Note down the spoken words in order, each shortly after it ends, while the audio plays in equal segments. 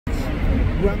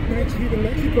Grand Prix here in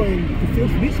Mexico and the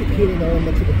first visit here in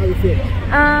Mexico. How do you feel?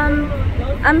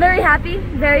 I'm very happy,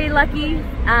 very lucky.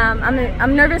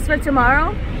 I'm nervous for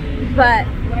tomorrow, but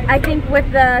I think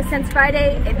since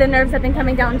Friday, the nerves have been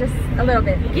coming down just a little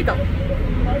bit. Poquito.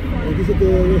 Dice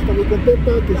que está muy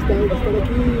contenta, que está aquí,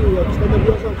 que está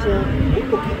nerviosa, o sea, un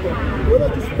poquito. What do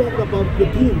you expect about the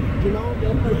team? You know, you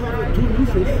have two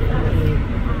nieces,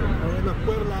 Arena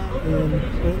Puebla and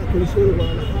Arena Coliseo de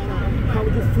Guadalajara. How do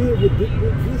you feel with these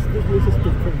nieces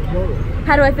from tomorrow?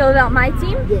 How do I feel about my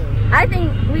team? Yeah. I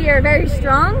think we are very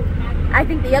strong. I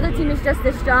think the other team is just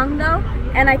as strong though,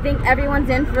 and I think everyone's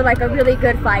in for like a really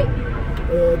good fight.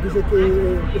 Dice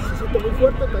que se siente muy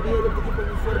fuerte, también el equipo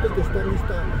muy fuerte y que está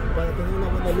lista para tener una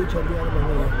buena lucha el día de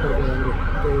mañana.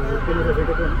 ¿Cómo se siente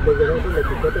desde dentro del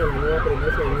equipo de la nueva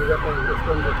promesa y nueva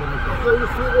condición de México? How you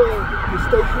feel to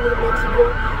stay here in Mexico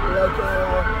like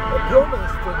a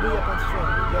promise to be a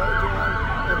strong? You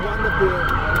are one of the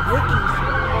rookies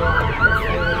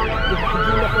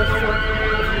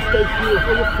to stay here.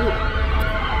 How you feel?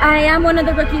 I am one of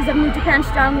the rookies of New Japan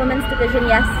Strong Women's Division,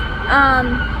 yes.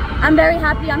 I'm very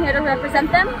happy I'm here to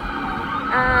represent them.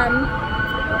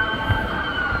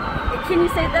 Can you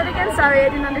say that again? Sorry, I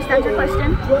didn't understand your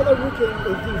question. You are a rookie, it's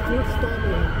the first time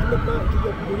in Japan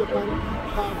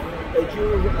have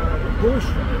you push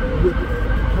with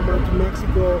come out to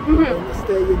Mexico and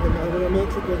stay in the Norte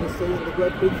Mexico and stay in the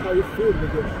Great Prix. How you feel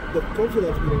with the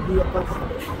confidence with New Japan?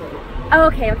 Oh,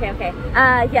 okay.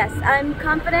 Yes, I'm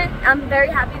confident. I'm very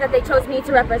happy that they chose me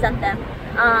to represent them.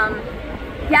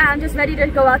 Yeah, I'm just ready to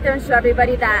go out there and show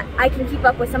everybody that I can keep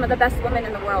up with some of the best women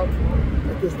in the world.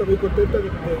 Está muy contenta de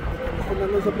que estén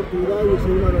dando esa oportunidad y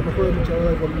ser una de las mejores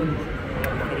luchadoras del mundo.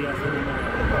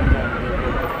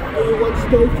 Do you want to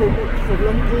stay for a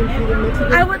long time here in Mexico?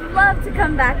 I would love to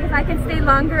come back. If I can stay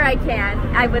longer, I can.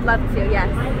 I would love to, yes.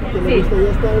 Que me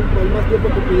gustaría estar el más tiempo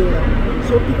que pudiera.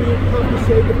 So do you have to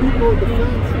say the people, the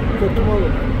fans, for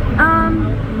tomorrow?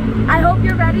 I hope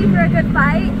you're ready for a good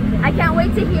fight. I can't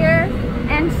wait to hear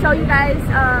and show you guys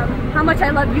how much I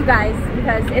love you guys,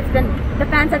 because the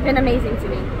fans have been amazing to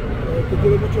me. Te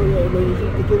quiero mucho,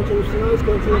 te quiero mucho emocionados,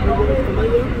 que han sido muy buenos con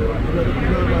ella, y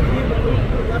nada más.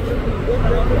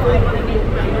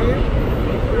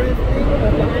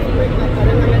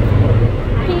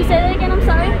 Can you say that again? I'm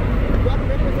sorry.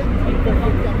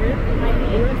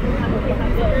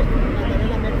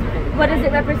 What does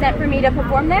it represent for me to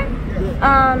perform there?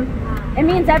 It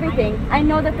means everything. I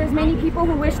know that there's many people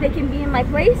who wish they can be in my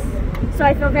place, so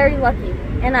I feel very lucky.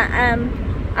 And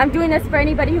I'm doing this for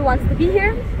anybody who wants to be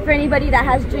here, for anybody that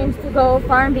has dreams to go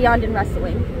far and beyond in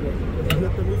wrestling.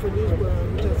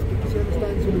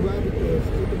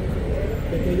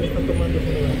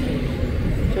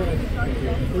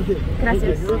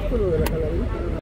 Gracias.